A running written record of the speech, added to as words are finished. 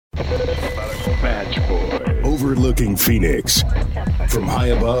Badge Boy. Overlooking Phoenix. From high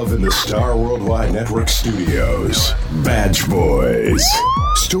above in the Star Worldwide Network studios. Badge Boys.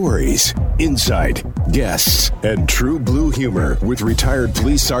 Stories, insight, guests, and true blue humor with retired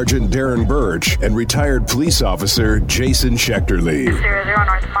Police Sergeant Darren Birch and retired police officer Jason Schechterly. 00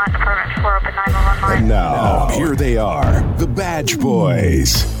 North Mont, Department 4, open 911 line. And now, here they are, the Badge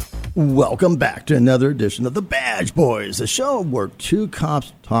Boys. Welcome back to another edition of the Badge Boys, a show where two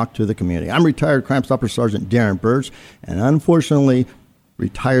cops talk to the community. I'm retired Crime Stopper Sergeant Darren Birch, and unfortunately,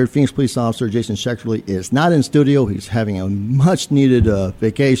 retired Phoenix Police Officer Jason Schechterly is not in studio. He's having a much-needed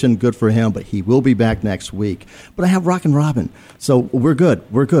vacation. Good for him, but he will be back next week. But I have Rockin' Robin, so we're good.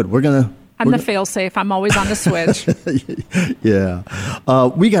 We're going to... I'm the fail-safe. I'm always on the switch. Yeah.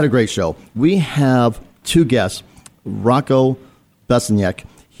 We got a great show. We have two guests, Rocco Besniak.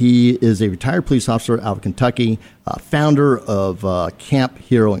 He is a retired police officer out of Kentucky, founder of Camp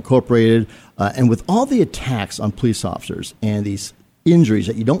Hero Incorporated. And with all the attacks on police officers and these injuries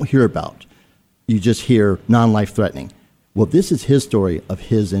that you don't hear about, you just hear non-life threatening. Well, this is his story of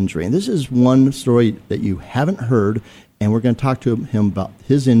his injury. And this is one story that you haven't heard. And we're going to talk to him about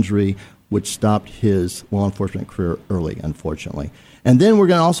his injury, which stopped his law enforcement career early, unfortunately. And then we're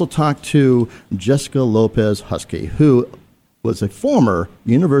going to also talk to Jessica Lopez Husky, who was a former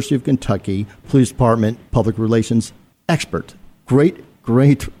University of Kentucky Police Department public relations expert. Great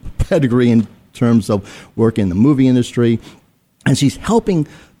pedigree in terms of work in the movie industry. And she's helping,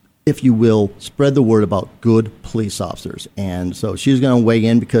 if you will, spread the word about good police officers. And so she's going to weigh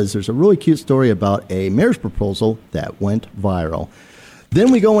in because there's a really cute story about a marriage proposal that went viral.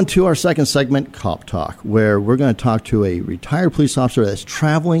 Then we go into our second segment, Cop Talk, where we're going to talk to a retired police officer that's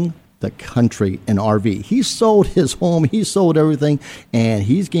traveling the country in RV. He sold his home, he sold everything, and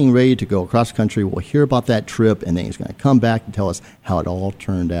he's getting ready to go across the country. We'll hear about that trip, and then he's going to come back and tell us how it all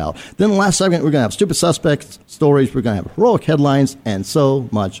turned out. Then the last segment, we're going to have stupid suspects stories, we're going to have heroic headlines, and so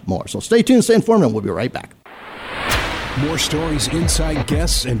much more. So stay tuned, stay informed, and we'll be right back. More stories, inside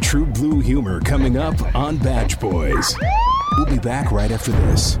guests, and true blue humor coming up on Badge Boys. We'll be back right after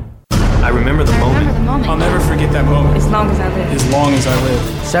this. I remember the moment. I'll never forget that moment. As long as I live. As long as I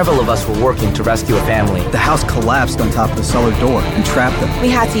live. Several of us were working to rescue a family. The house collapsed on top of the cellar door and trapped them. We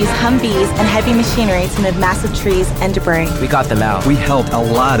had to use Humvees and heavy machinery to move massive trees and debris. We got them out. We helped a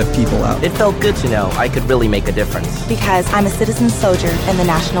lot of people out. It felt good to know I could really make a difference. Because I'm a citizen soldier in the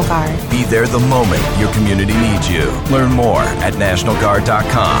National Guard. Be there the moment your community needs you. Learn more at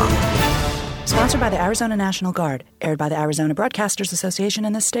NationalGuard.com. Sponsored by the Arizona National Guard. Aired by the Arizona Broadcasters Association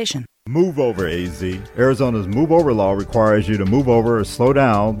and this station. Move over, AZ. Arizona's Move Over law requires you to move over or slow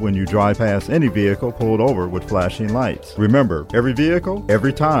down when you drive past any vehicle pulled over with flashing lights. Remember, every vehicle,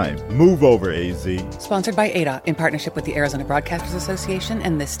 every time. Move over, AZ. Sponsored by ADA in partnership with the Arizona Broadcasters Association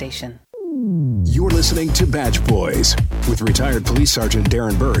and this station. You're listening to Badge Boys with retired Police Sergeant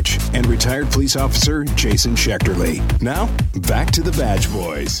Darren Birch and retired Police Officer Jason Schechterly. Now, back to the Badge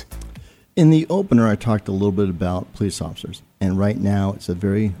Boys. In the opener, I talked a little bit about police officers, and right now it's a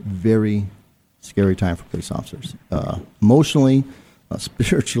very, very scary time for police officers, emotionally,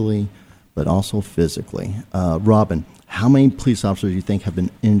 spiritually, but also physically. Robin, how many police officers do you think have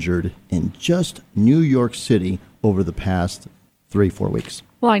been injured in just New York City over the past 3-4 weeks?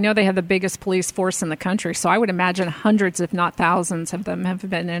 Well, I know they have the biggest police force in the country, so I would imagine hundreds, if not thousands, of them have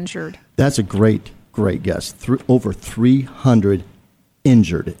been injured. That's a great guess. Over 300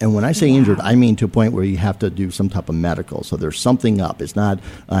 injured. And when I say injured, I mean to a point where you have to do some type of medical. So there's something up. It's not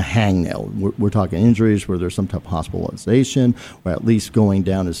a hangnail. We're talking injuries where there's some type of hospitalization or at least going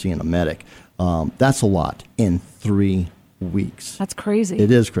down and seeing a medic. That's a lot in 3 weeks. That's crazy. It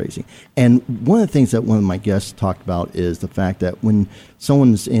is crazy. And one of the things that one of my guests talked about is the fact that when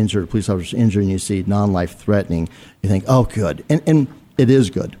someone's injured, a police officer's injured, and you see non-life threatening, you think, oh, good. And it is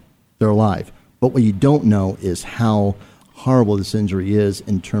good. They're alive. But what you don't know is how horrible this injury is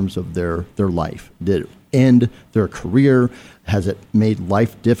in terms of their life. Did it end their career? Has it made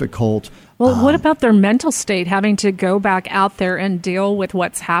life difficult? Well, what about their mental state, having to go back out there and deal with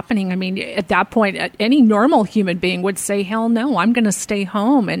what's happening? I mean, at that point, any normal human being would say, hell no, I'm going to stay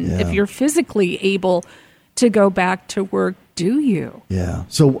home. And if you're physically able to go back to work, do you? Yeah.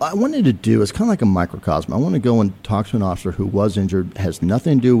 So what I wanted to do is kind of like a microcosm. I want to go and talk to an officer who was injured, has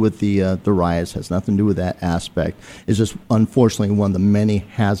nothing to do with the riots, has nothing to do with that aspect. It's just, unfortunately, one of the many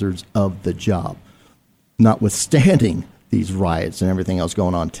hazards of the job, notwithstanding these riots and everything else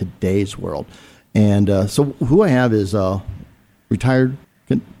going on in today's world. And so who I have is retired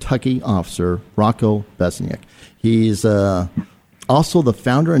Kentucky officer Rocco Besniak. He's also the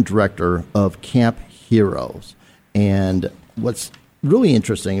founder and director of Camp Heroes. And what's really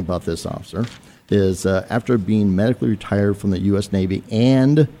interesting about this officer is after being medically retired from the U.S. Navy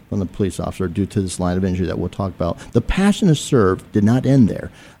and from the police officer due to this line of injury that we'll talk about, the passion to serve did not end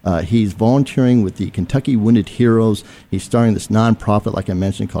there. He's volunteering with the Kentucky Wounded Heroes. He's starting this nonprofit, like I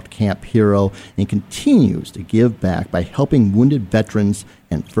mentioned, called Camp Hero, and continues to give back by helping wounded veterans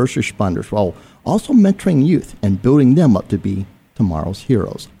and first responders while also mentoring youth and building them up to be tomorrow's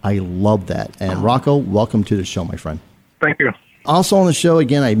heroes. I love that. And Rocco, welcome to the show, my friend. Thank you. Also on the show,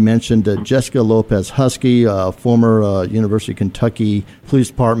 again, I mentioned Jessica Lopez Husky, former University of Kentucky Police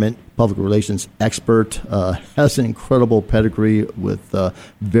Department public relations expert, has an incredible pedigree with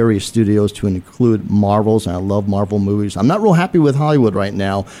various studios to include Marvels, and I love Marvel movies. I'm not real happy with Hollywood right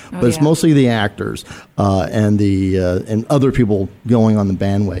now, but it's mostly the actors and other people going on the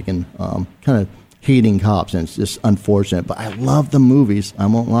bandwagon, kind of hating cops, and it's just unfortunate. But I love the movies, I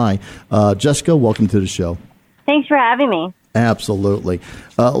won't lie. Jessica, welcome to the show. Thanks for having me. Absolutely.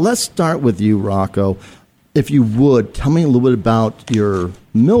 Let's start with you, Rocco. If you would, tell me a little bit about your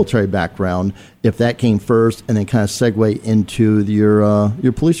military background, if that came first, and then kind of segue into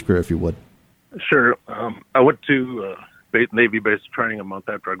your police career, if you would. Sure. I went to Navy basic training a month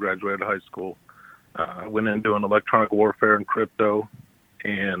after I graduated high school. I went in doing electronic warfare and crypto,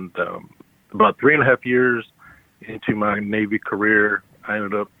 and about 3.5 years into my Navy career, I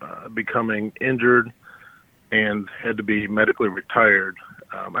ended up becoming injured and had to be medically retired.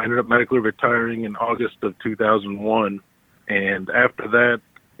 I ended up medically retiring in August of 2001, and after that,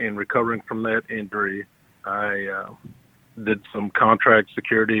 in recovering from that injury, I did some contract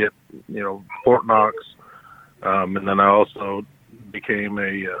security at Fort Knox, and then I also became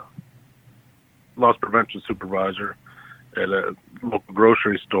a loss prevention supervisor at a local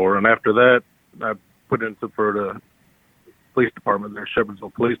grocery store. And after that, I put in for the police department there,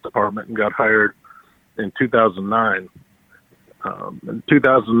 Shepherdsville Police Department, and got hired in 2009. In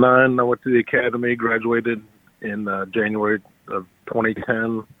 2009, I went to the academy, graduated in January of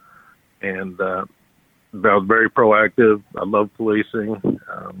 2010, and I was very proactive. I love policing.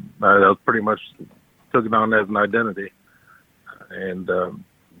 I was pretty much took it on as an identity. And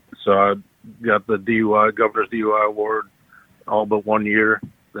so I got the DUI, Governor's DUI Award, all but 1 year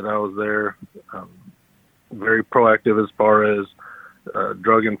that I was there. Very proactive as far as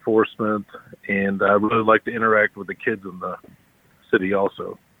drug enforcement, and I really like to interact with the kids in the city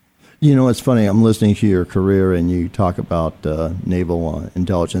also. You know, it's funny, I'm listening to your career, and you talk about naval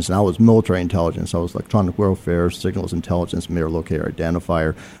intelligence, and I was military intelligence. I was electronic warfare, signals intelligence, mirror locator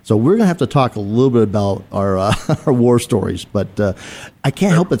identifier. So we're going to have to talk a little bit about our our war stories, but I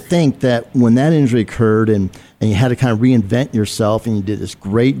can't help but think that when that injury occurred and you had to kind of reinvent yourself, and you did this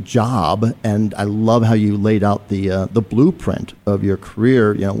great job, and I love how you laid out the blueprint of your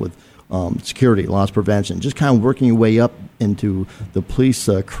career, with security, loss prevention, just kind of working your way up into the police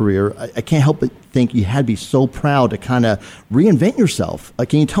career. I can't help but think you had to be so proud to kind of reinvent yourself.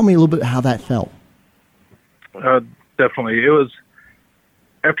 Can you tell me a little bit how that felt? Definitely. It was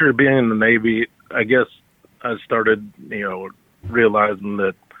after being in the Navy, I guess I started, realizing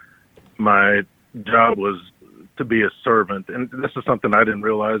that my job was to be a servant. And this is something I didn't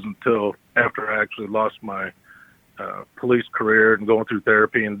realize until after I actually lost my police career and going through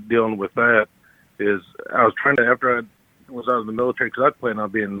therapy and dealing with that. Is I was trying to, after I was out of the military, because I planned on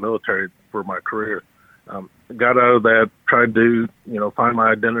being in the military for my career, got out of that, tried to, find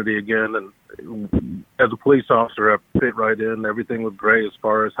my identity again. And as a police officer, I fit right in. Everything was great as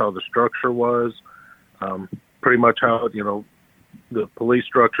far as how the structure was, pretty much how, the police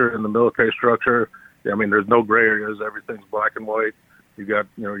structure and the military structure. I mean, there's no gray areas. Everything's black and white. You got,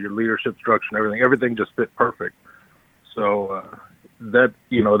 your leadership structure and everything. Everything just fit perfect. So that's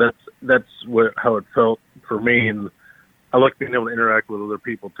how it felt for me, and I like being able to interact with other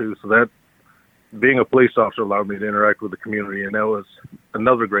people too. So that being a police officer allowed me to interact with the community, and that was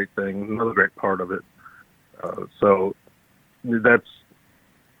another great thing, another great part of it. So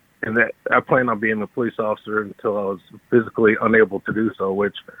I plan on being a police officer until I was physically unable to do so,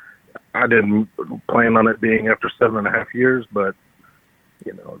 which I didn't plan on it being after 7.5 years, but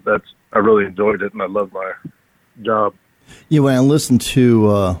I really enjoyed it, and I love my job. Yeah, when I listen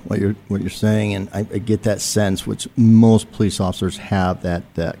to what you're saying, and I get that sense, which most police officers have,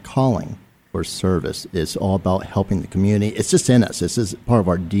 that calling for service. It's all about helping the community. It's just in us. This is part of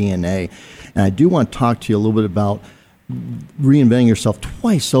our DNA. And I do want to talk to you a little bit about reinventing yourself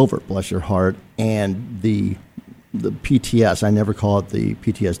twice over, bless your heart, and the PTS. I never call it the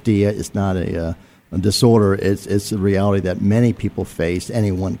PTSD. It's not a disorder. It's a reality that many people face.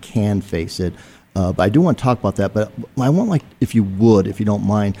 Anyone can face it. But I do want to talk about that. But I want, if you don't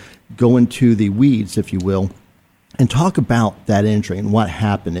mind, go into the weeds, if you will, and talk about that injury and what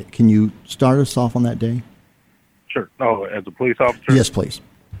happened. Can you start us off on that day? Sure. Oh, as a police officer? Yes, please.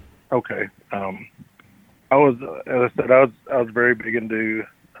 Okay. I was, as I said, I was very big into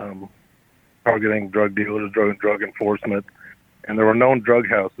targeting drug dealers, drug enforcement, and there were known drug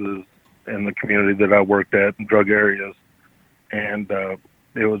houses in the community that I worked at in drug areas. And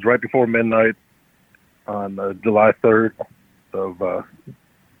it was right before midnight on July 3rd of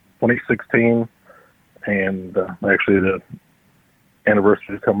 2016, and actually the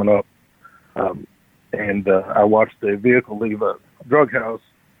anniversary is coming up. And I watched a vehicle leave a drug house,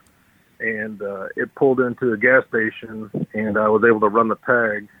 and it pulled into a gas station, and I was able to run the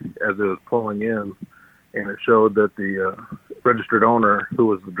tag as it was pulling in, and it showed that the registered owner, who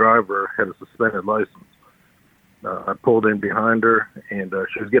was the driver, had a suspended license. I pulled in behind her, and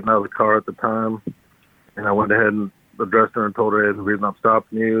she was getting out of the car at the time, and I went ahead and addressed her and told her, hey, the reason I'm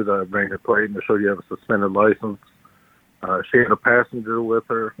stopping you is I ran your plate and to show you have a suspended license. She had a passenger with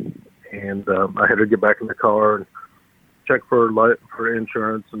her, and I had her get back in the car and check for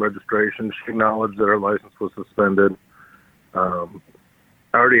insurance and registration. She acknowledged that her license was suspended. I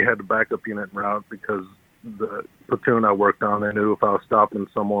already had the backup unit en route because the platoon I worked on, they knew if I was stopping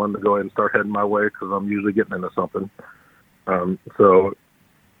someone to go ahead and start heading my way because I'm usually getting into something. So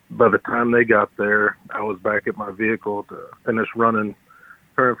by the time they got there, I was back at my vehicle to finish running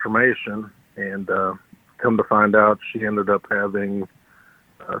her information, and come to find out she ended up having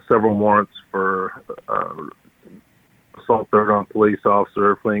several warrants for assault third on police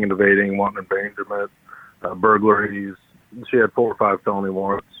officer, fleeing and evading, wanton endangerment, burglaries. She had 4 or 5 felony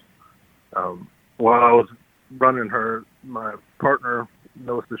warrants. While I was running her, my partner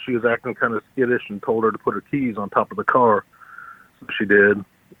noticed that she was acting kind of skittish and told her to put her keys on top of the car. So she did.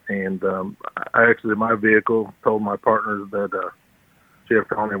 And I exited my vehicle, told my partner that she had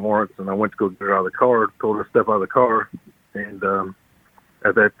felony warrants, and I went to go get her out of the car, told her to step out of the car. And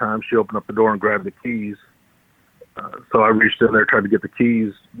at that time, she opened up the door and grabbed the keys. So I reached in there, tried to get the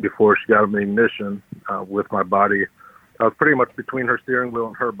keys before she got them in ignition with my body. I was pretty much between her steering wheel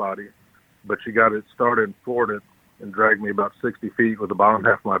and her body, but she got it started and floored it and dragged me about 60 feet with the bottom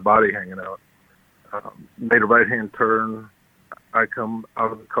half of my body hanging out. Made a right-hand turn. I come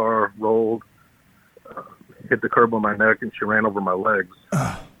out of the car, rolled, hit the curb on my neck, and she ran over my legs.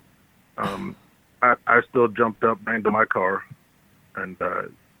 I still jumped up, ran to my car, and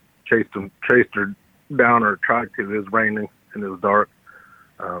chased her down, or tried to. It was raining and it was dark.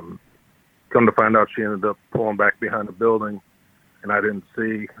 Come to find out, she ended up pulling back behind the building, and I didn't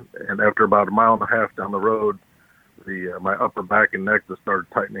see. And after about a mile and a half down the road, my upper back and neck just started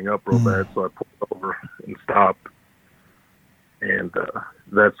tightening up real bad, so I pulled over and stopped. And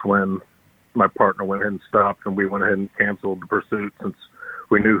that's when my partner went ahead and stopped, and we went ahead and canceled the pursuit since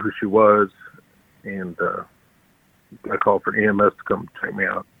we knew who she was. And I called for EMS to come check me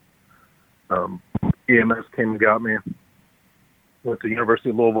out. EMS came and got me. Went to University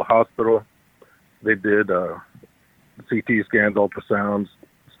of Louisville Hospital. They did CT scans, ultrasounds,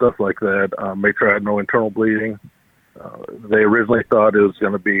 stuff like that. Made sure I had no internal bleeding. They originally thought it was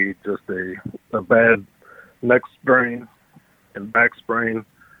going to be just a bad neck sprain and back sprain,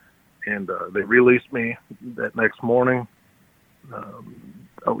 and they released me that next morning.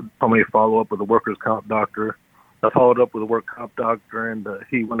 Told me to follow up with a workers' comp doctor. I followed up with a work comp doctor, and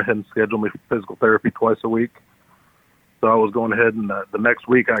he went ahead and scheduled me for physical therapy twice a week. So I was going ahead, and the next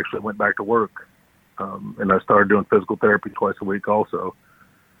week I actually went back to work, and I started doing physical therapy twice a week also.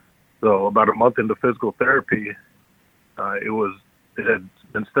 So about a month into physical therapy, it had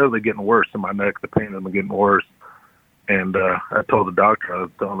been steadily getting worse in my neck. The pain had been getting worse. And I told the doctor, I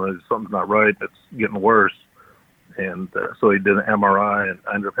was telling him something's not right, it's getting worse. And so he did an MRI, and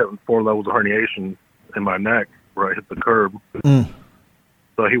I ended up having 4 levels of herniation in my neck where I hit the curb.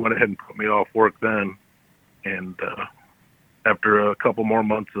 So he went ahead and put me off work then. And after a couple more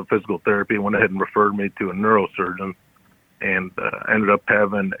months of physical therapy, went ahead and referred me to a neurosurgeon, and ended up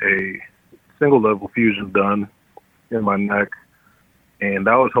having a single-level fusion done in my neck. And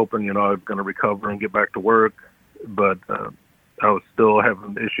I was hoping, I was going to recover and get back to work, but I was still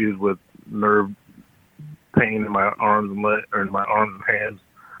having issues with nerve pain in my arms and my arms and hands.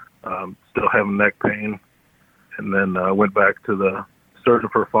 Still having neck pain, and then I went back to the surgeon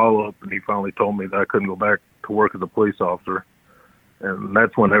for a follow-up, and he finally told me that I couldn't go back to work as a police officer, and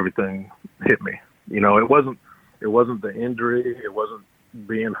that's when everything hit me. It wasn't the injury, it wasn't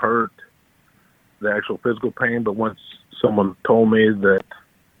being hurt, the actual physical pain, but once someone told me that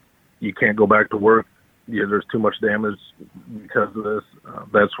you can't go back to work, there's too much damage because of this,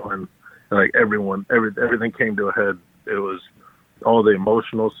 that's when everything came to a head. It was all the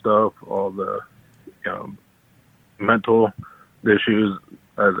emotional stuff, all the mental issues.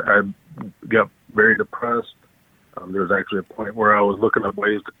 I got very depressed. There was actually a point where I was looking up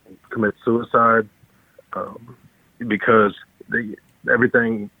ways to commit suicide because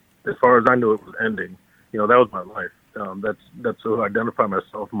everything, as far as I knew, it was ending. That was my life. That's who I identify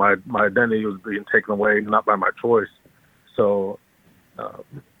myself. My identity was being taken away, not by my choice. So, it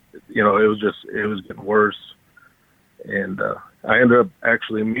was getting worse. And I ended up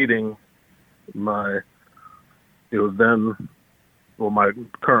actually meeting my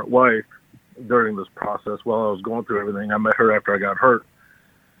current wife during this process while I was going through everything. I met her after I got hurt,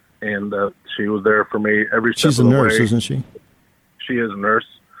 and she was there for me every step of the way. She's a nurse, isn't she? She is a nurse,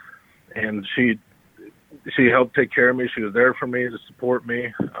 and she helped take care of me. She was there for me to support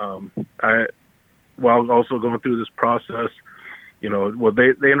me. While I was also going through this process, they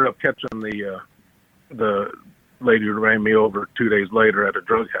ended up catching the lady who ran me over 2 days later at a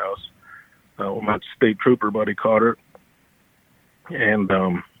drug house. My state trooper buddy caught her, and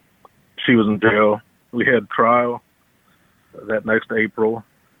she was in jail. We had trial that next April.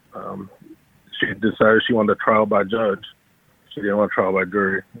 She decided she wanted a trial by judge. She didn't want a trial by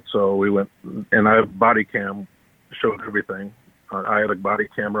jury. So we went, and I have body cam, showed everything. I had a body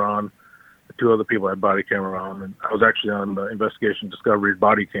camera on. The two other people had body camera on. And I was actually on the Investigation Discovery's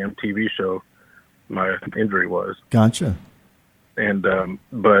body cam TV show. My injury was. Gotcha. And,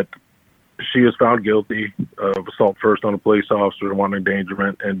 but she was found guilty of assault first on a police officer, wanton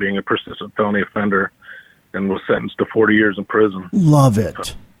endangerment, and being a persistent felony offender, and was sentenced to 40 years in prison. Love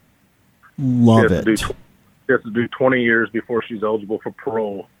it. Love it. She has to do 20 years before she's eligible for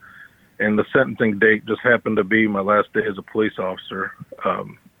parole. And the sentencing date just happened to be my last day as a police officer,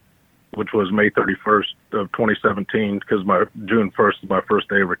 which was May 31st of 2017, because my June 1st is my first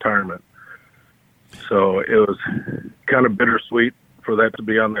day of retirement. So it was kind of bittersweet for that to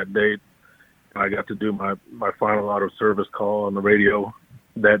be on that date. I got to do my final out of service call on the radio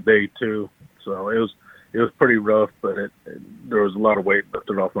that day too. So it was pretty rough, but there was a lot of weight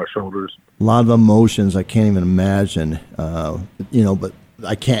lifted off my shoulders. A lot of emotions I can't even imagine, but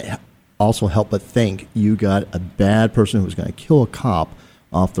I can't also help but think you got a bad person who was going to kill a cop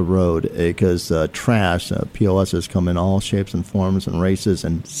off the road, because trash, POSs come in all shapes and forms and races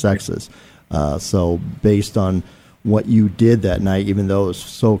and sexes. So based on what you did that night, even though it was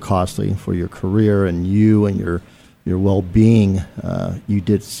so costly for your career and you and your well-being, you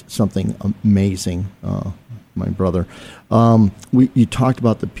did something amazing, my brother. You talked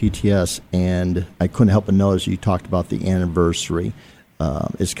about the PTS, and I couldn't help but notice you talked about the anniversary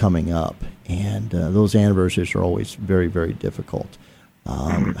is coming up, and those anniversaries are always very, very difficult.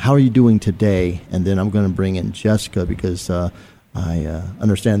 How are you doing today? And then I'm going to bring in Jessica, because I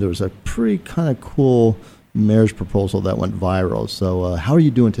understand there was a pretty kind of cool marriage proposal that went viral. So how are you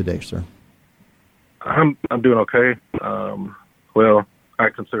doing today, sir? I'm doing okay. Well, I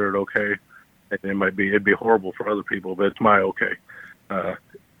consider it okay. It'd be horrible for other people, but it's my okay.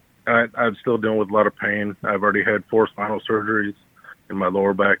 I'm still dealing with a lot of pain. I've already had 4 spinal surgeries in my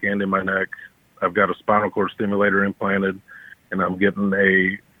lower back and in my neck. I've got a spinal cord stimulator implanted, and I'm getting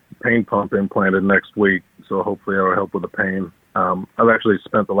a pain pump implanted next week. So hopefully that'll help with the pain. I've actually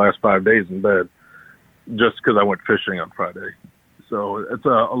spent the last 5 days in bed just because I went fishing on Friday. So it's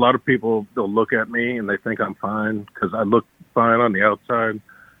a lot of people, they'll look at me and they think I'm fine because I look fine on the outside,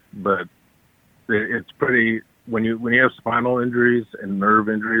 but it's pretty, when you have spinal injuries and nerve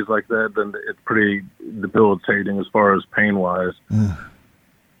injuries like that, then it's pretty debilitating as far as pain-wise.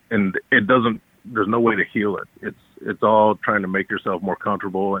 And there's no way to heal it. It's all trying to make yourself more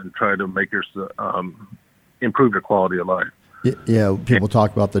comfortable and try to make improve your quality of life. Yeah, people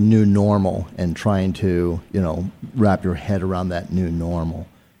talk about the new normal and trying to, wrap your head around that new normal.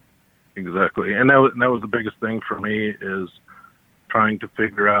 Exactly. And that was the biggest thing for me, is trying to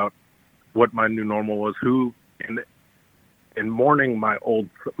figure out what my new normal was, in mourning my old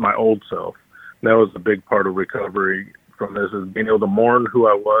self. That was a big part of recovery from this, is being able to mourn who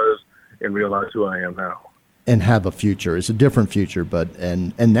I was and realize who I am now. And have a future. It's a different future, but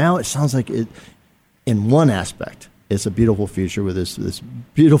and now it sounds like it, in one aspect, it's a beautiful future with this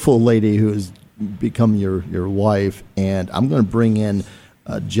beautiful lady who has become your wife. And I'm going to bring in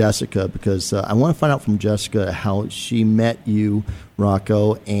Jessica, because I want to find out from Jessica how she met you,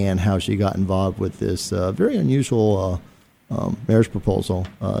 Rocco, and how she got involved with this very unusual marriage proposal.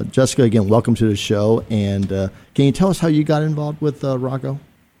 Jessica, again, welcome to the show. And can you tell us how you got involved with Rocco?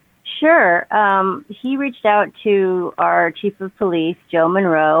 Sure. He reached out to our chief of police, Joe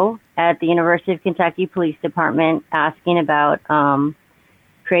Monroe, at the University of Kentucky Police Department, asking about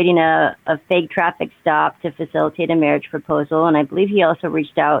creating a fake traffic stop to facilitate a marriage proposal. And I believe he also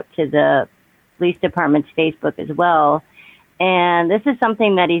reached out to the Police Department's Facebook as well. And this is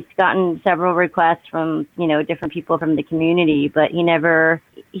something that he's gotten several requests from, different people from the community, but he never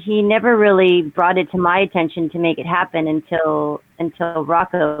really brought it to my attention to make it happen until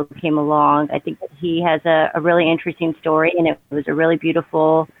Rocco came along. I think that he has a really interesting story, and it was a really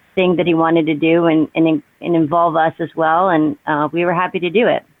beautiful thing that he wanted to do and involve us as well, and we were happy to do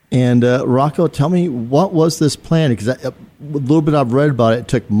it. And Rocco, tell me, what was this plan? Because a little bit I've read about it. It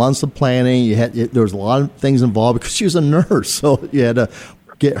took months of planning. There was a lot of things involved because she was a nurse, so you had to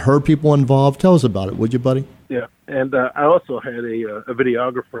get her people involved. Tell us about it, would you, buddy? Yeah, and I also had a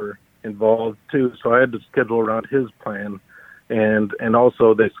videographer involved too, so I had to schedule around his plan, and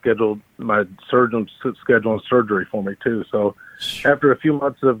also they scheduled my surgeon scheduling surgery for me too. So after a few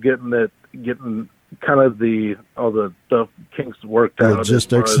months of getting kind of all the stuff kinks worked out.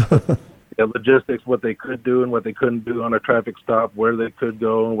 Logistics. Logistics, what they could do and what they couldn't do on a traffic stop, where they could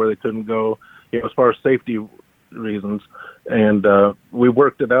go and where they couldn't go, as far as safety reasons. And we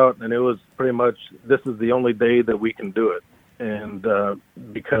worked it out, and it was pretty much, this is the only day that we can do it. And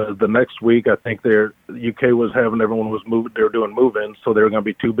because the next week, I think the UK was having, everyone was moving, they were doing move-ins, so they were going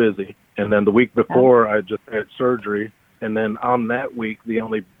to be too busy. And then the week before, I just had surgery. And then on that week, the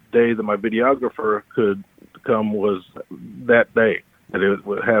only day that my videographer could come was that day that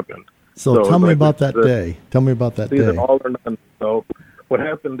it happened. So tell me about that day. Tell me about that day. Either all or none. So what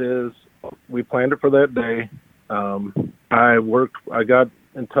happened is we planned it for that day. I got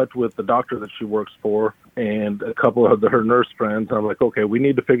in touch with the doctor that she works for and a couple of her nurse friends. I'm like, okay, we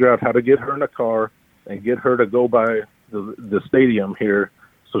need to figure out how to get her in a car and get her to go by the stadium here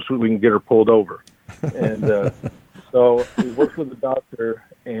so we can get her pulled over. And so we worked with the doctor,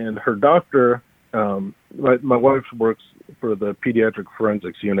 and her doctor, my wife works for the pediatric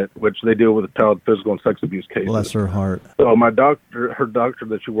forensics unit, which they deal with child physical and sex abuse cases. Bless her heart. So her doctor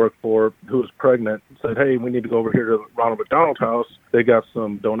that she worked for, who was pregnant, said, hey, we need to go over here to Ronald McDonald's house. They got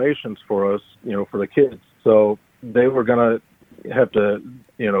some donations for us, for the kids. So they were going to have to,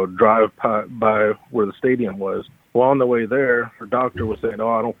 drive by where the stadium was. Well, on the way there, her doctor was saying,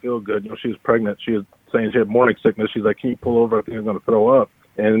 I don't feel good. She was pregnant. She was saying she had morning sickness. She's like, can you pull over? I think I'm going to throw up.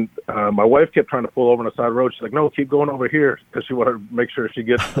 And my wife kept trying to pull over on the side of the road. She's like, no, keep going over here, because she wanted to make sure she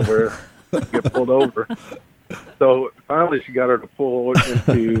gets to where get pulled over. So finally she got her to pull into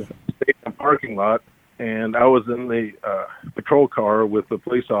the stadium parking lot, and I was in the patrol car with the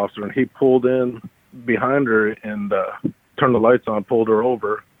police officer, and he pulled in behind her and turned the lights on, pulled her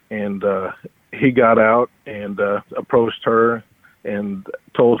over, and he got out and approached her and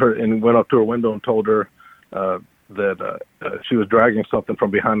told her, and went up to her window and told her that she was dragging something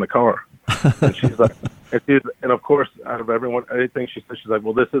from behind the car. And she's like, and of course, out of anything she said, she's like,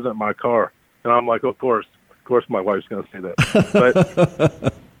 well, this isn't my car. And I'm like, of course my wife's going to say that.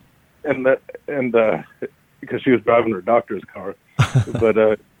 But, and because she was driving her doctor's car.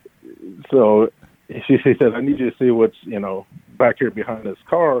 But, so she said, I need you to see what's, back here behind your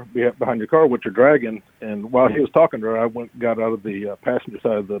car, what you're dragging. And while he was talking to her, I got out of the passenger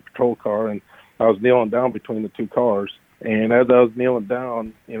side of the patrol car, and I was kneeling down between the two cars. And as I was kneeling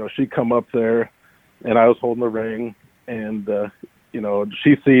down, she come up there, and I was holding the ring, and,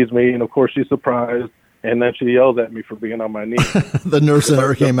 she sees me, and of course she's surprised, and then she yells at me for being on my knee. The nurse in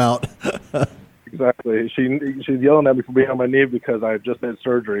her came out. Exactly. She's yelling at me for being on my knee because I had just had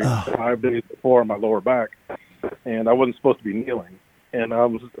surgery 5 days before on my lower back, and I wasn't supposed to be kneeling. And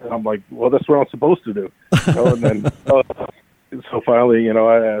I'm like, well, that's what I'm supposed to do. And then, so finally,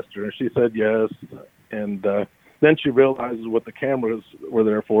 I asked her, and she said yes. And then she realizes what the cameras were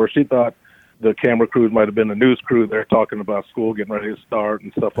there for. She thought the camera crews might have been a news crew there talking about school getting ready to start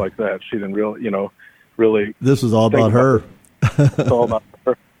and stuff like that. She didn't really. This was all about her. It's all about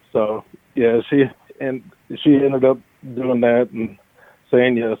her. So yeah, she ended up doing that and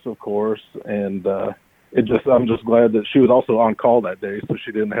saying yes, of course. And I'm just glad that she was also on call that day, so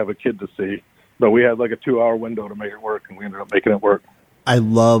she didn't have a kid to see. But we had like a 2-hour window to make it work, and we ended up making it work. I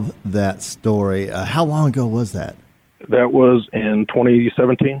love that story. How long ago was that? That was in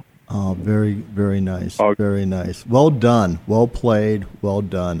 2017. Oh, very, very nice. Very nice. Well done. Well played. Well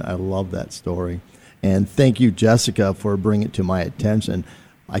done. I love that story. And thank you, Jessica, for bringing it to my attention.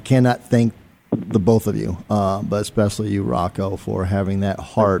 I cannot thank the both of you, but especially you, Rocco, for having that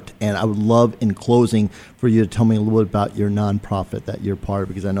heart. And I would love, in closing, for you to tell me a little bit about your nonprofit that you're part of,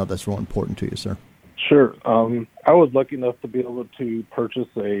 because I know that's real important to you, sir. Sure. I was lucky enough to be able to purchase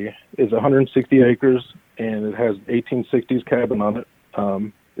it's 160 acres, and it has 1860s cabin on it.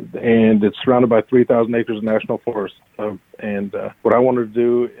 And it's surrounded by 3,000 acres of national forest. And what I wanted to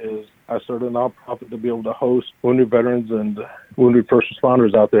do is I started a nonprofit to be able to host wounded veterans and wounded first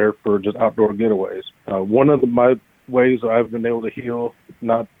responders out there for just outdoor getaways. One of my ways I've been able to heal,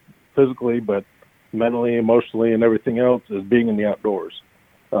 not physically, but mentally, emotionally, and everything else, is being in the outdoors.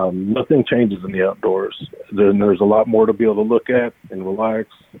 Nothing changes in the outdoors. Then there's a lot more to be able to look at and relax,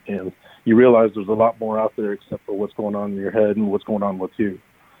 and you realize there's a lot more out there except for what's going on in your head and what's going on with you.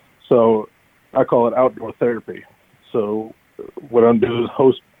 So I call it outdoor therapy. So what I'm doing is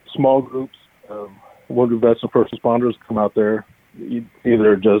host small groups of wounded vets and first responders come out there,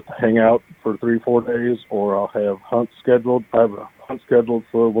 either just hang out for 3-4 days, or I'll have hunts scheduled. I have a hunt scheduled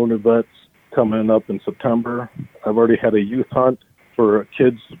for wounded vets coming up in September. I've already had a youth hunt for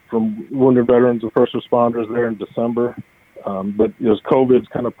kids from wounded veterans and first responders there in December. But COVID's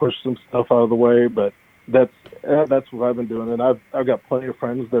kind of pushed some stuff out of the way, but that's what I've been doing. And I've got plenty of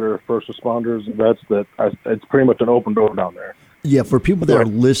friends that are first responders and vets that it's pretty much an open door down there. Yeah, for people that are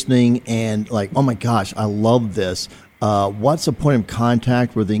listening and like, oh my gosh, I love this. What's the point of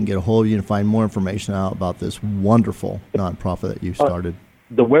contact where they can get a hold of you and find more information out about this wonderful nonprofit that you started?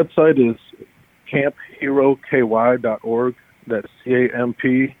 The website is campheroky.org. That's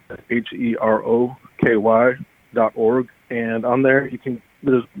campheroky.org. And on there, it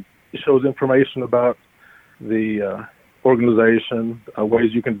shows information about the organization,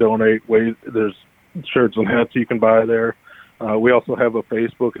 ways you can donate, there's shirts and hats you can buy there. We also have a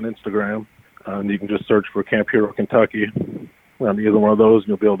Facebook and Instagram, and you can just search for Camp Hero Kentucky on either one of those, and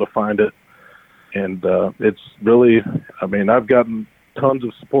you'll be able to find it. And it's really, I've gotten tons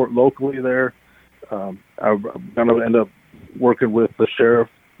of support locally there. I'm going to end up working with the sheriff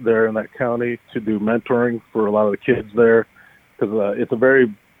there in that county to do mentoring for a lot of the kids there, because it's a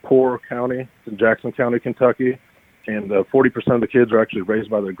very poor county. It's in Jackson County, Kentucky, and 40% of the kids are actually raised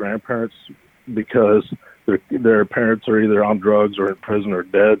by their grandparents because their parents are either on drugs or in prison or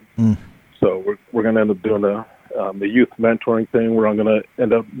dead. So we're going to end up doing the youth mentoring thing, where I'm going to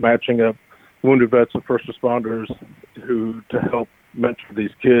end up matching up wounded vets and first responders to help mentor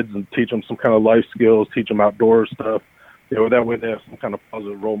these kids and teach them some kind of life skills, teach them outdoor stuff. That way they have some kind of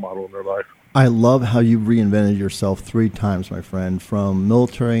positive role model in their life. I love how you reinvented yourself 3 times, my friend, from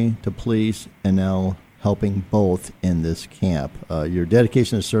military to police and now helping both in this camp. Your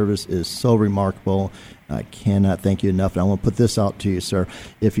dedication to service is so remarkable. I cannot thank you enough. And I want to put this out to you, sir.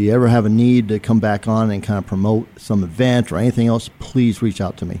 If you ever have a need to come back on and kind of promote some event or anything else, please reach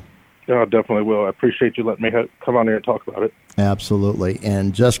out to me. Yeah, I definitely will. I appreciate you letting me come on here and talk about it. Absolutely.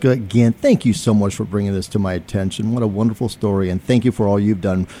 And Jessica, again, thank you so much for bringing this to my attention. What a wonderful story. And thank you for all you've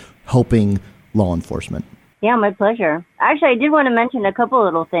done helping law enforcement. Yeah, my pleasure. Actually, I did want to mention a couple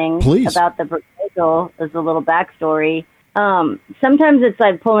little things about the proposal as a little backstory. Sometimes it's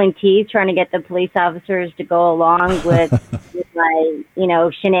like pulling teeth trying to get the police officers to go along with my,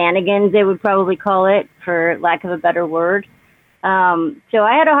 shenanigans, they would probably call it, for lack of a better word. So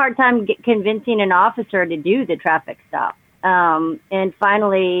I had a hard time convincing an officer to do the traffic stop. And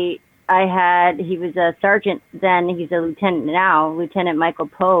finally, he was a sergeant then, he's a lieutenant now, Lieutenant Michael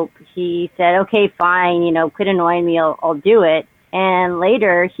Pope. He said, okay, fine, quit annoying me, I'll do it. And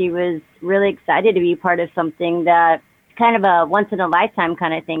later, he was really excited to be part of something that kind of a once-in-a-lifetime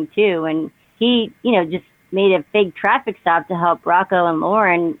kind of thing, too. And he, just made a fake traffic stop to help Rocco and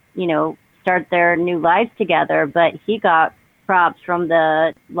Lauren, start their new lives together. But he got props from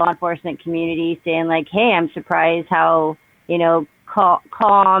the law enforcement community saying, like, hey, I'm surprised how,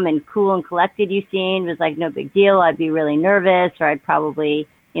 calm and cool and collected you seemed. It was like, no big deal. I'd be really nervous, or I'd probably,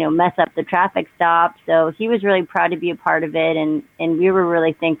 mess up the traffic stop. So he was really proud to be a part of it. And we were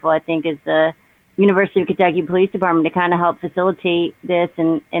really thankful, I think, as the University of Kentucky Police Department, to kind of help facilitate this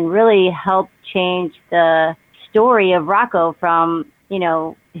and really help change the story of Rocco from,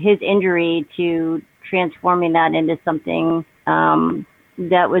 his injury to transforming that into something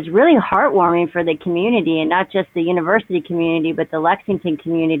that was really heartwarming for the community, and not just the university community, but the Lexington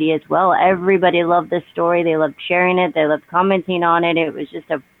community as well. Everybody loved this story. They loved sharing it. They loved commenting on it. It was just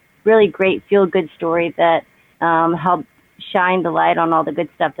a really great feel-good story that helped shine the light on all the good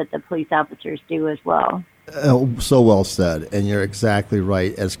stuff that the police officers do as well. So well said, and you're exactly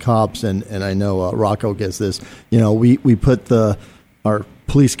right. As cops, and I know Rocco gets this, we put our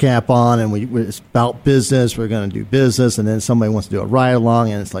police cap on, and it's about business. We're going to do business, and then somebody wants to do a ride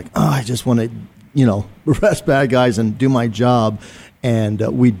along, and it's like, oh, I just want to, arrest bad guys and do my job. And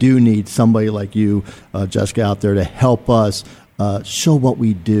we do need somebody like you, Jessica, out there to help us show what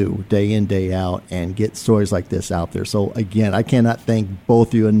we do day in, day out, and get stories like this out there. So again, I cannot thank both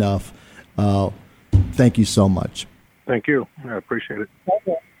of you enough. Thank you so much. Thank you. I appreciate it.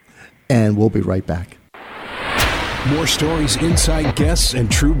 And we'll be right back. More stories, inside guests,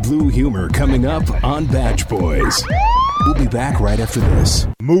 and true blue humor coming up on Badge Boys. We'll be back right after this.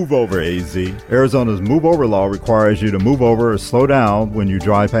 Move over, AZ. Arizona's move over law requires you to move over or slow down when you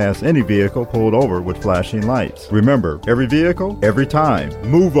drive past any vehicle pulled over with flashing lights. Remember, every vehicle, every time.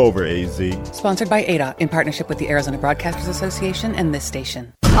 Move over, AZ. Sponsored by ADA in partnership with the Arizona Broadcasters Association and this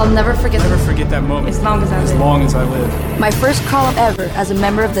station. I'll never forget that moment. As long as I live. As long as I live. My first call ever as a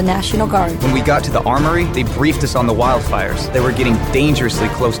member of the National Guard. When we got to the armory, they briefed us on the wildfires. They were getting dangerously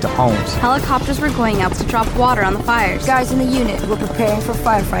close to homes. Helicopters were going up to drop water on the fires. Guys in the unit were preparing for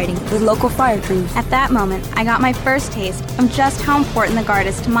firefighting with local fire crews. At that moment, I got my first taste of just how important the Guard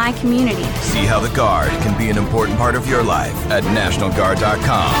is to my community. See how the Guard can be an important part of your life at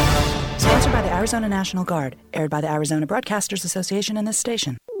NationalGuard.com. Sponsored by the Arizona National Guard, aired by the Arizona Broadcasters Association and this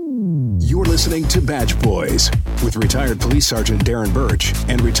station. You're listening to Badge Boys with retired Police Sergeant Darren Birch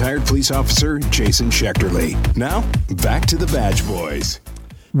and retired Police Officer Jason Schechterly. Now, back to the Badge Boys.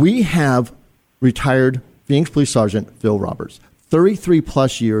 We have retired Phoenix Police Sergeant Phil Roberts. 33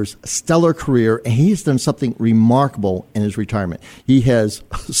 plus years, stellar career, and he has done something remarkable in his retirement. He has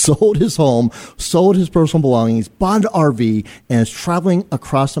sold his home, sold his personal belongings, bought an RV, and is traveling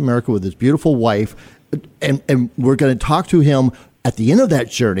across America with his beautiful wife. And we're going to talk to him at the end of that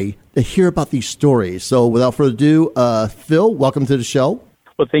journey to hear about these stories. So without further ado, Phil, welcome to the show.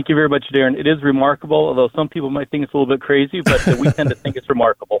 Well, thank you very much, Darren. It is remarkable, although some people might think it's a little bit crazy, but we tend to think it's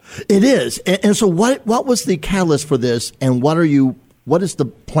remarkable. It is. And so what was the catalyst for this, and what is the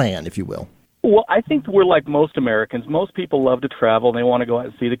plan, if you will? Well, I think we're like most Americans. Most people love to travel, and they want to go out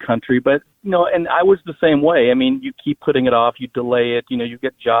and see the country. But, and I was the same way. I mean, you keep putting it off, you delay it, you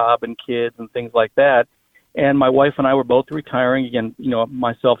get job and kids and things like that. And my wife and I were both retiring. Again,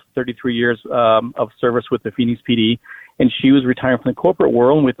 myself, 33 years of service with the Phoenix PD. And she was retiring from the corporate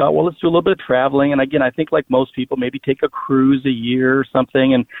world, and we thought, well, let's do a little bit of traveling. And again, I think like most people, maybe take a cruise a year or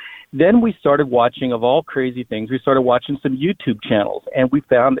something. And then we started watching, of all crazy things, we started watching some YouTube channels, and we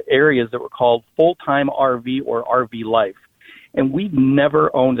found areas that were called full-time RV or RV life. And we've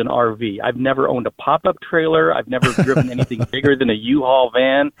never owned an RV. I've never owned a pop-up trailer. I've never driven anything bigger than a U-Haul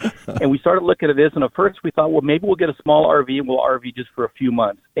van. And we started looking at this, and at first we thought, well, maybe we'll get a small RV and we'll RV just for a few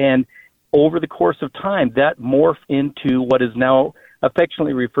months. And over the course of time, that morphed into what is now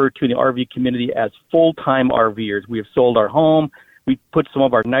affectionately referred to in the RV community as full-time RVers. We have sold our home. We put some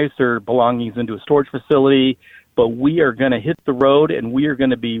of our nicer belongings into a storage facility, but we are going to hit the road, and we are going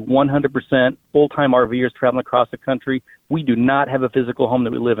to be 100% full-time RVers traveling across the country. We do not have a physical home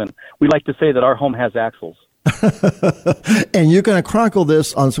that we live in. We like to say that our home has axles. And you're going to chronicle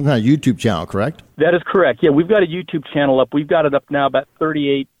this on some kind of YouTube channel, correct? That is correct. Yeah, we've got a YouTube channel up. We've got it up now about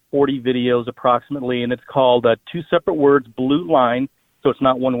 40 videos approximately, and it's called two separate words, Blue Line. So it's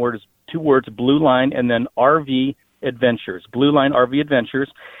not one word, it's two words, Blue Line, and then RV Adventures, Blue Line RV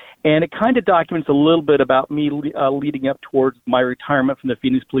Adventures. And it kind of documents a little bit about me leading up towards my retirement from the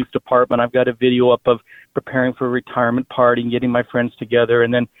Phoenix Police Department. I've got a video up of preparing for a retirement party and getting my friends together,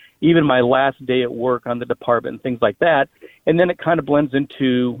 and then even my last day at work on the department and things like that. And then it kind of blends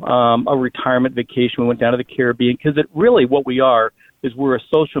into a retirement vacation. We went down to the Caribbean, because it really what we are is we're a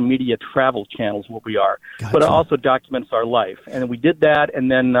social media travel channel is what we are. Gotcha. But it also documents our life. And we did that, and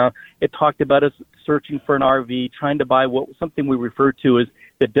then it talked about us searching for an RV, trying to buy something we refer to as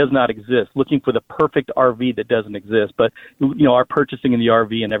that does not exist, looking for the perfect RV that doesn't exist, but our purchasing in the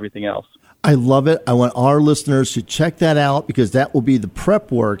RV and everything else. I love it. I want our listeners to check that out, because that will be the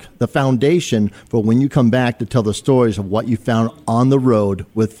prep work, the foundation for when you come back to tell the stories of what you found on the road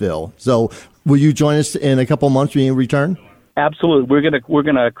with Phil. So will you join us in a couple months when you return? Absolutely. We're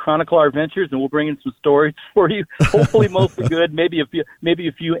gonna chronicle our adventures, and we'll bring in some stories for you. Hopefully, mostly good. Maybe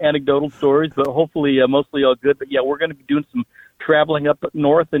a few anecdotal stories, but hopefully mostly all good. But yeah, we're going to be doing some traveling up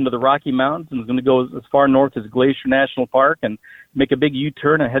north into the Rocky Mountains, and we're going to go as far north as Glacier National Park and make a big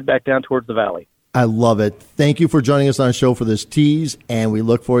U-turn and head back down towards the valley. I love it. Thank you for joining us on the show for this tease, and we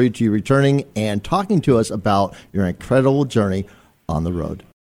look forward to you returning and talking to us about your incredible journey on the road.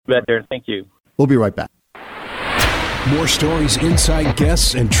 Bet, Darren. Thank you. We'll be right back. More stories, inside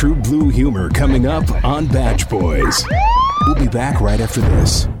guests, and true blue humor coming up on Badge Boys. We'll be back right after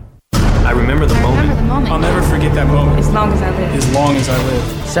this. I remember the moment. I'll never forget that moment. As long as I live. As long as I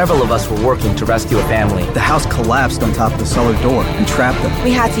live. Several of us were working to rescue a family. The house collapsed on top of the cellar door and trapped them.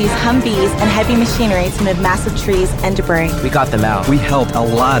 We had to use Humvees and heavy machinery to move massive trees and debris. We got them out. We helped a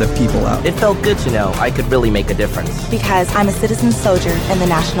lot of people out. It felt good to know I could really make a difference. Because I'm a citizen soldier in the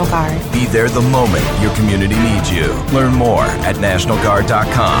National Guard. Be there the moment your community needs you. Learn more at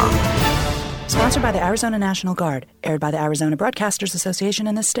NationalGuard.com. Sponsored by the Arizona National Guard, aired by the Arizona Broadcasters Association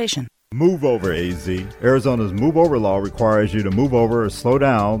and this station. Move over, AZ. Arizona's move over law requires you to move over or slow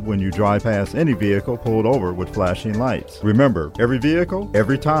down when you drive past any vehicle pulled over with flashing lights. Remember, every vehicle,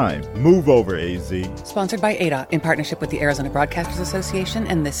 every time. Move over, AZ. Sponsored by ADA in partnership with the Arizona Broadcasters Association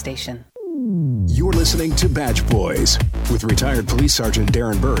and this station. You're listening to Badge Boys with retired Police Sergeant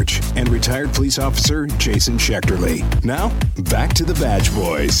Darren Birch and retired Police Officer Jason Schechterly. Now, back to the Badge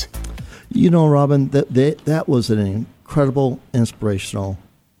Boys. You know, Robin, that was an incredible, inspirational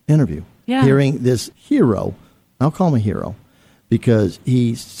interview. Yeah. Hearing this hero, I'll call him a hero, because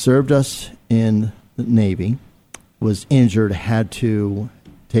he served us in the Navy, was injured, had to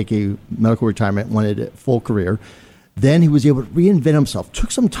take a medical retirement, wanted a full career. Then he was able to reinvent himself.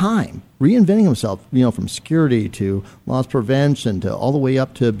 Took some time reinventing himself, from security to loss prevention to all the way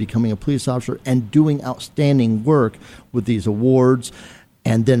up to becoming a police officer and doing outstanding work with these awards,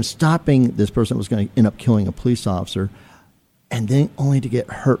 and then stopping this person that was going to end up killing a police officer, and then only to get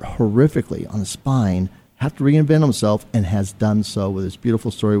hurt horrifically on the spine, have to reinvent himself, and has done so with his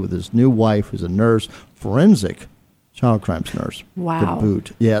beautiful story with his new wife, who's a nurse, forensic child crimes nurse. Wow. To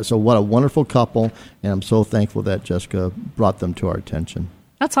boot. Yeah, so what a wonderful couple, and I'm so thankful that Jessica brought them to our attention.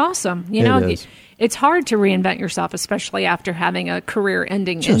 That's awesome. It's hard to reinvent yourself, especially after having a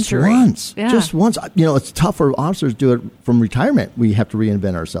career-ending injury. Just once. It's tough for officers to do it from retirement. We have to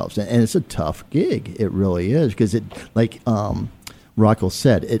reinvent ourselves, and it's a tough gig. It really is, because it, like Rocco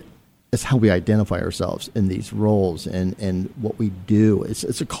said, it's how we identify ourselves in these roles and what we do.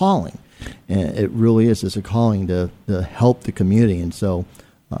 It's a calling, and it really is. It's a calling to help the community, and so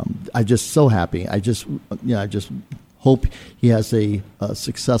I'm just so happy. I just hope he has a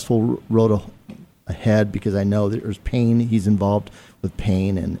successful road ahead, because I know that there's pain. He's involved with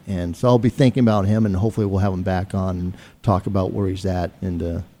pain, and so I'll be thinking about him, and hopefully we'll have him back on and talk about where he's at in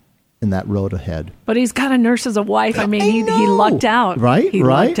that road ahead. But he's got a nurse as a wife. I mean, he lucked out. Right.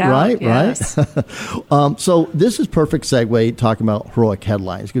 Yes. So this is perfect segue talking about heroic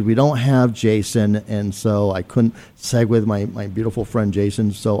headlines, because we don't have Jason, and so I couldn't segue with my beautiful friend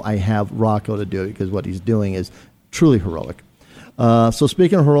Jason, so I have Rocco to do it, because what he's doing is truly heroic. So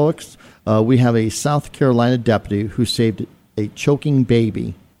speaking of heroics, we have a South Carolina deputy who saved a choking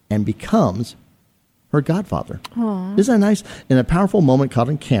baby and becomes her godfather. Aww. Isn't that nice? In a powerful moment caught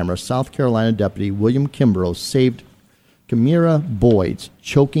on camera, South Carolina deputy William Kimbrough saved Kamira Boyd's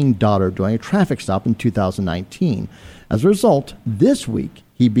choking daughter during a traffic stop in 2019. As a result, this week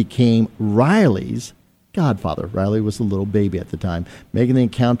he became Riley's godfather. Riley was a little baby at the time, making the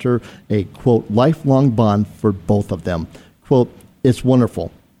encounter a, quote, lifelong bond for both of them. Quote, it's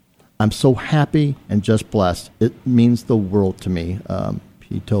wonderful. I'm so happy and just blessed. It means the world to me,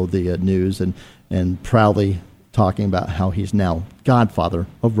 he told the news, and proudly talking about how he's now godfather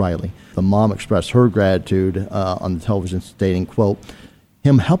of Riley. The mom expressed her gratitude on the television, stating, quote,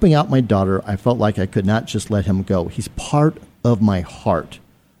 him helping out my daughter, I felt like I could not just let him go. He's part of my heart.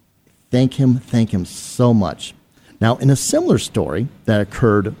 Thank him so much. Now, in a similar story that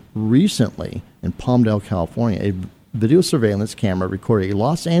occurred recently in Palmdale, California, a video surveillance camera recorded a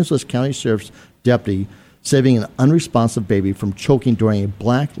Los Angeles County Sheriff's deputy saving an unresponsive baby from choking during a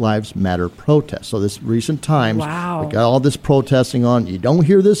Black Lives Matter protest. So this recent times, wow. We got all this protesting on. You don't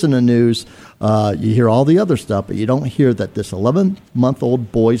hear this in the news. You hear all the other stuff, but you don't hear that this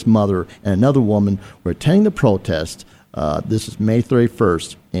 11-month-old boy's mother and another woman were attending the protest. This is May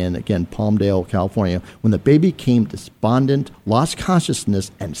 31st in, again, Palmdale, California, when the baby became despondent, lost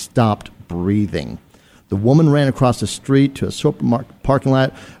consciousness, and stopped breathing. The woman ran across the street to a supermarket parking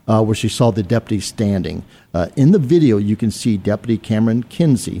lot where she saw the deputy standing. In the video, you can see Deputy Cameron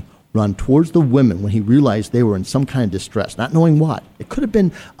Kinsey run towards the women when he realized they were in some kind of distress, not knowing what. It could have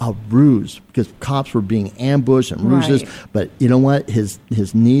been a ruse, because cops were being ambushed and ruses. Right. But you know what? His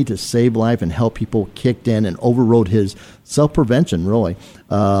need to save life and help people kicked in and overrode his self-prevention, really.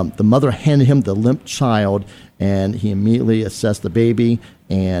 The mother handed him the limp child, and he immediately assessed the baby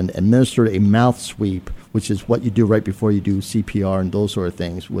and administered a mouth sweep, which is what you do right before you do CPR and those sort of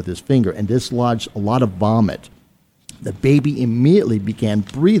things, with his finger, and dislodged a lot of vomit. The baby immediately began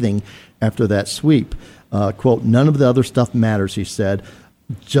breathing after that sweep. Quote, none of the other stuff matters, he said,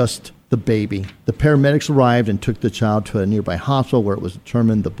 just the baby. The paramedics arrived and took the child to a nearby hospital, where it was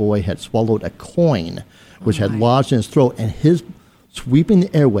determined the boy had swallowed a coin, which had lodged in his throat, and his sweeping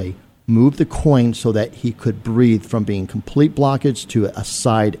the airway moved the coin so that he could breathe from being complete blockage to a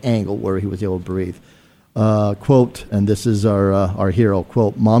side angle where he was able to breathe. Quote, and this is our hero,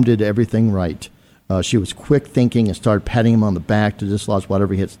 quote, Mom did everything right. She was quick thinking and started patting him on the back to dislodge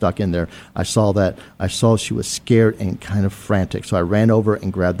whatever he had stuck in there. I saw that. I saw she was scared and kind of frantic, so I ran over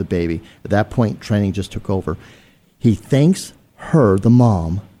and grabbed the baby. At that point, training just took over. He thanks her, the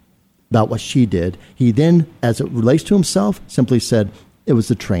mom, about what she did. He then, as it relates to himself, simply said, it was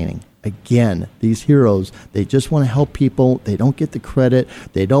the training. Again, these heroes, they just want to help people. They don't get the credit.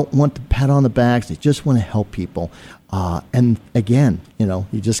 They don't want the pat on the backs. They just want to help people. And again,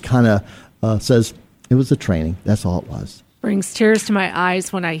 he just kind of says, it was the training. That's all it was. Brings tears to my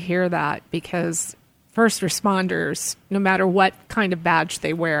eyes when I hear that, because first responders, no matter what kind of badge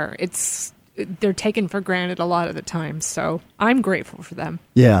they wear, they're taken for granted a lot of the time. So I'm grateful for them.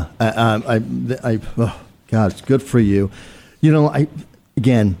 Yeah. God, it's good for you.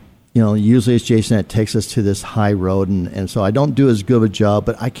 Usually it's Jason that takes us to this high road, and so I don't do as good of a job,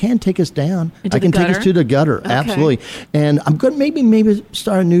 but I can take us down. I can take us to the gutter, okay. Absolutely. And I'm going to maybe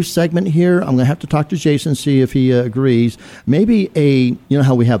start a new segment here. I'm going to have to talk to Jason, see if he agrees. Maybe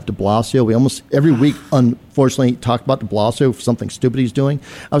how we have de Blasio. We almost every week, unfortunately, talk about de Blasio for something stupid he's doing.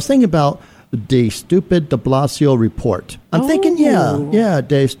 I was thinking about the stupid de Blasio report. I'm thinking,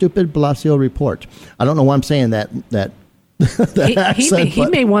 the stupid Blasio report. I don't know why I'm saying that he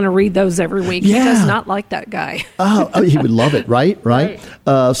may want to read those every week. Yeah. He does not like that guy. He would love it, right?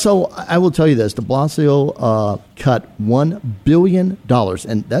 So I will tell you this. De Blasio cut $1 billion,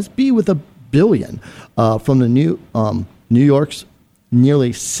 and that's B with a billion, from the New York's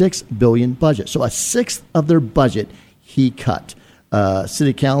nearly $6 billion budget. So a sixth of their budget he cut.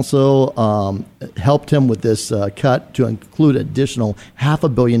 City Council helped him with this cut to include additional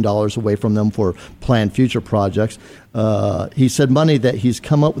 $500 million away from them for planned future projects. He said money that he's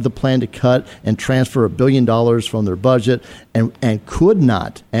come up with a plan to cut and transfer $1 billion from their budget and could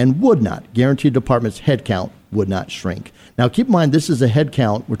not and would not guarantee the department's headcount would not shrink. Now, keep in mind, this is a head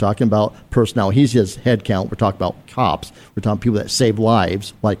count. We're talking about personnel. He's his head count. We're talking about cops. We're talking people that save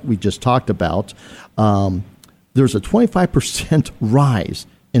lives, like we just talked about. There's a 25% rise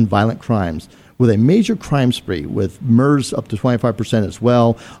in violent crimes, with a major crime spree, with murders up to 25% as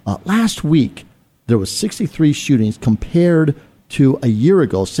well. Last week, there was 63 shootings compared to a year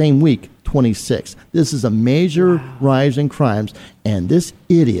ago, same week, 26. This is a major rise in crimes, and this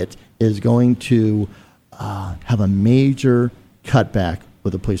idiot is going to have a major cutback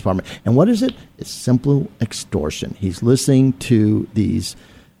with the police department. And what is it? It's simple extortion. He's listening to these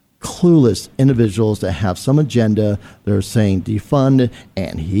clueless individuals that have some agenda. They're saying defund,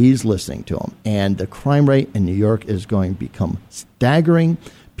 and he's listening to them. And the crime rate in New York is going to become staggering.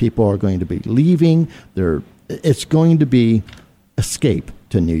 People are going to be leaving. It's going to be escape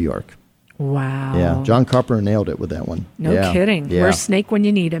to New York. Wow. Yeah, John Carpenter nailed it with that one. No kidding. Yeah. Where's Snake when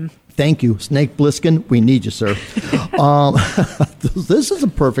you need him? Thank you, Snake Plissken. We need you, sir. This is a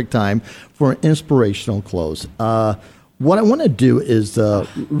perfect time for an inspirational close. What I want to do is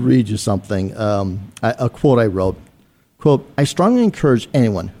read you something, a quote I wrote. Quote, I strongly encourage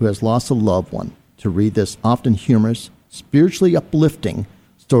anyone who has lost a loved one to read this often humorous, spiritually uplifting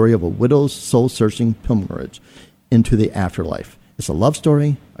story of a widow's soul-searching pilgrimage into the afterlife. It's a love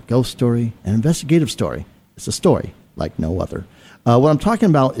story, a ghost story, an investigative story. It's a story like no other. What I'm talking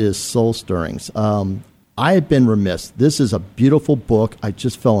about is Soul Stirrings. I have been remiss. This is a beautiful book. I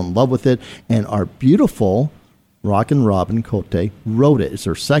just fell in love with it, and our beautiful Rockin' Robin Cote wrote it. It's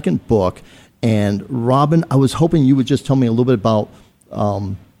her second book. And Robin, I was hoping you would just tell me a little bit about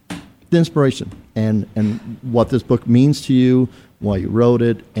the inspiration and what this book means to you, why you wrote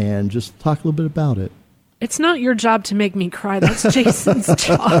it, and just talk a little bit about it. It's not your job to make me cry. That's Jason's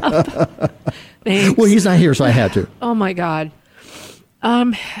job. Thanks. Well, he's not here, so I had to. Oh, my God.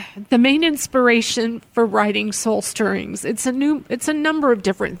 The main inspiration for writing Soul Stirrings, it's a number of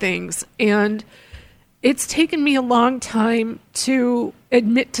different things. And it's taken me a long time to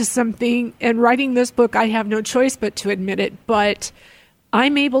admit to something, and writing this book, I have no choice but to admit it, but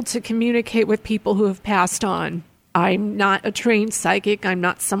I'm able to communicate with people who have passed on. I'm not a trained psychic. I'm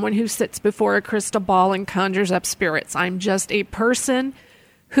not someone who sits before a crystal ball and conjures up spirits. I'm just a person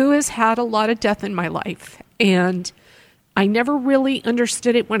who has had a lot of death in my life, and I never really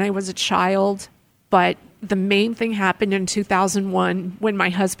understood it when I was a child, but the main thing happened in 2001 when my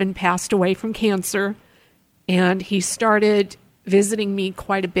husband passed away from cancer. And he started visiting me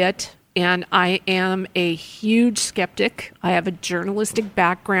quite a bit, and I am a huge skeptic. I have a journalistic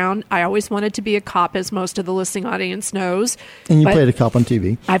background. I always wanted to be a cop, as most of the listening audience knows. And you played a cop on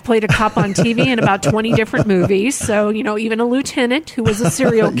TV. I played a cop on TV in about 20 different movies. So, even a lieutenant who was a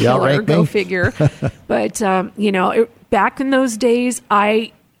serial killer, go figure. But, back in those days,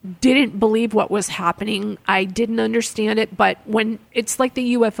 I didn't believe what was happening. I didn't understand it. But when it's like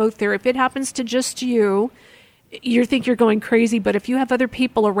the UFO theory, if it happens to just you think you're going crazy, but if you have other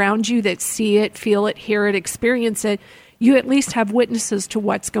people around you that see it, feel it, hear it, experience it, you at least have witnesses to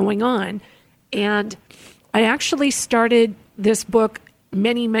what's going on. And I actually started this book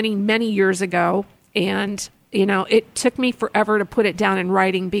many, many, many years ago. And, it took me forever to put it down in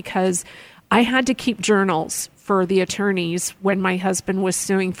writing because I had to keep journals for the attorneys when my husband was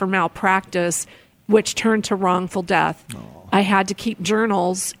suing for malpractice, which turned to wrongful death. I had to keep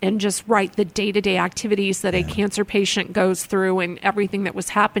journals and just write the day-to-day activities that a cancer patient goes through and everything that was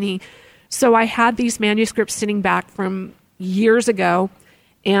happening. So I had these manuscripts sitting back from years ago,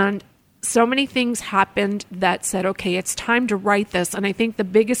 and so many things happened that said, okay, it's time to write this. And I think the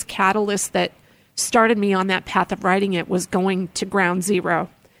biggest catalyst that started me on that path of writing it was going to Ground Zero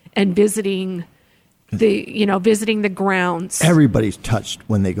and visiting the grounds. Everybody's touched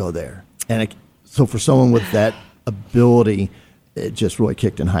when they go there. And so for someone with that ability, it just really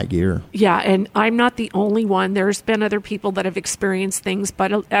kicked in high gear. Yeah, and I'm not the only one. There's been other people that have experienced things,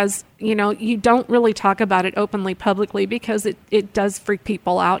 but as you don't really talk about it openly, publicly, because it does freak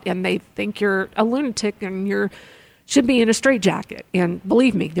people out, and they think you're a lunatic and should be in a straitjacket. And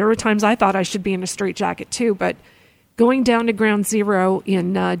believe me, there were times I thought I should be in a straitjacket too, but going down to Ground Zero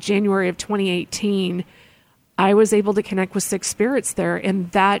in January of 2018, I was able to connect with 6 spirits there,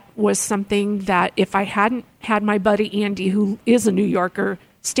 and that was something that if I hadn't had my buddy Andy, who is a New Yorker,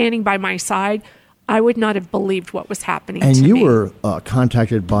 standing by my side, I would not have believed what was happening and to me. And you were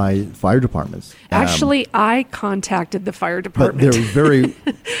contacted by fire departments. Actually, I contacted the fire department. But they were very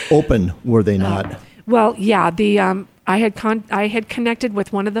open, were they not? Well, yeah. I had connected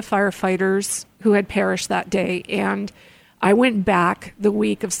with one of the firefighters who had perished that day, and I went back the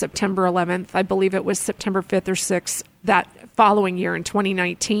week of September 11th. I believe it was September 5th or 6th that following year in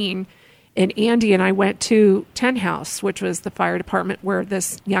 2019. And Andy and I went to Ten House, which was the fire department where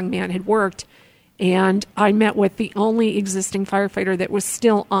this young man had worked. And I met with the only existing firefighter that was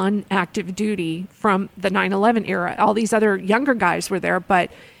still on active duty from the 9/11 era. All these other younger guys were there, but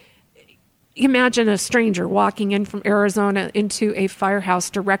imagine a stranger walking in from Arizona into a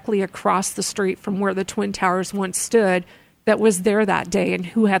firehouse directly across the street from where the Twin Towers once stood, that was there that day and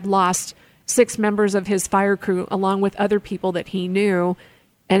who had lost 6 members of his fire crew along with other people that he knew,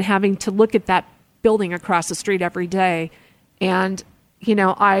 and having to look at that building across the street every day. And,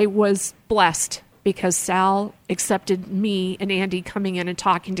 I was blessed because Sal accepted me and Andy coming in and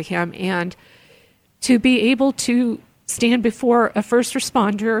talking to him, and to be able to stand before a first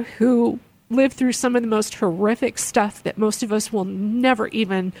responder who lived through some of the most horrific stuff that most of us will never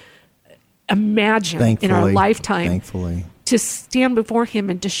even imagine in our lifetime. Thankfully. To stand before him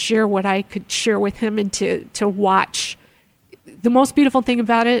and to share what I could share with him and to watch. The most beautiful thing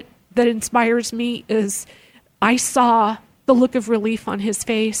about it that inspires me is I saw the look of relief on his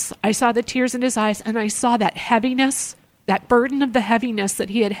face. I saw the tears in his eyes, and I saw that heaviness, that burden of the heaviness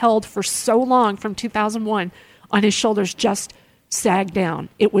that he had held for so long from 2001 on his shoulders just sagged down.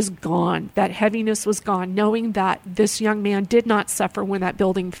 It was gone. That heaviness was gone, knowing that this young man did not suffer when that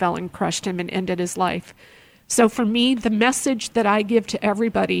building fell and crushed him and ended his life. So for me, the message that I give to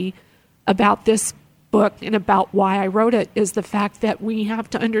everybody about this book and about why I wrote it is the fact that we have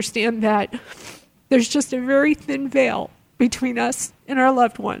to understand that there's just a very thin veil between us and our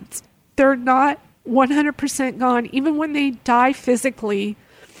loved ones. They're not 100% gone. Even when they die physically,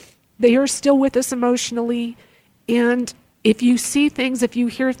 they are still with us emotionally. And if you see things, if you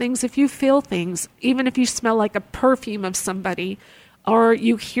hear things, if you feel things, even if you smell like a perfume of somebody, or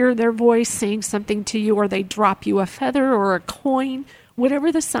you hear their voice saying something to you, or they drop you a feather or a coin,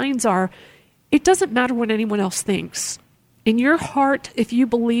 whatever the signs are, it doesn't matter what anyone else thinks. In your heart, if you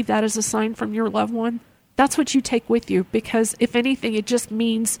believe that is a sign from your loved one, that's what you take with you, because if anything, it just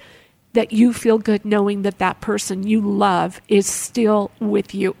means that you feel good knowing that that person you love is still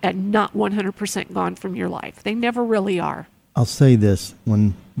with you and not 100% gone from your life. They never really are. I'll say this.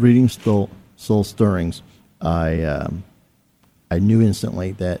 When reading Soul Stirrings, I knew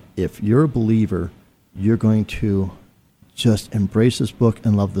instantly that if you're a believer, you're going to just embrace this book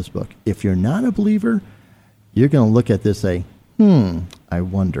and love this book. If you're not a believer, you're going to look at this and say, I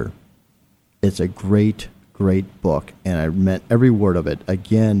wonder. It's a great, great book, and I meant every word of it.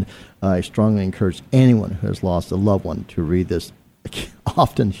 Again, I strongly encourage anyone who has lost a loved one to read this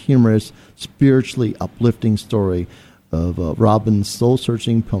often humorous, spiritually uplifting story of Robin's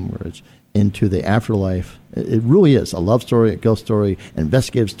soul-searching pilgrimage into the afterlife. It really is a love story, a ghost story, an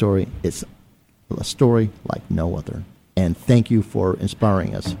investigative story. It's a story like no other. And thank you for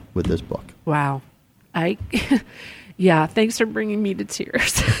inspiring us with this book. Wow. Yeah, thanks for bringing me to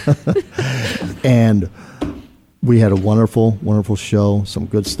tears. And we had a wonderful, wonderful show, some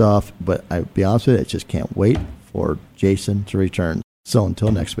good stuff. But I'll be honest with you, I just can't wait for Jason to return. So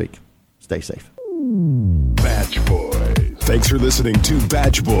until next week, stay safe. Batch Boys. Thanks for listening to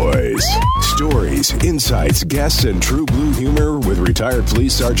Badge Boys. Stories, insights, guests, and true blue humor with retired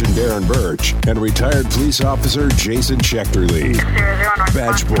Police Sergeant Darren Birch and retired Police Officer Jason Schechterly.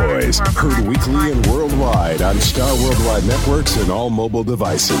 Badge Boys, heard weekly and worldwide on Star Worldwide Networks and all mobile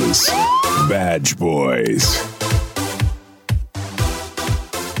devices. Badge Boys.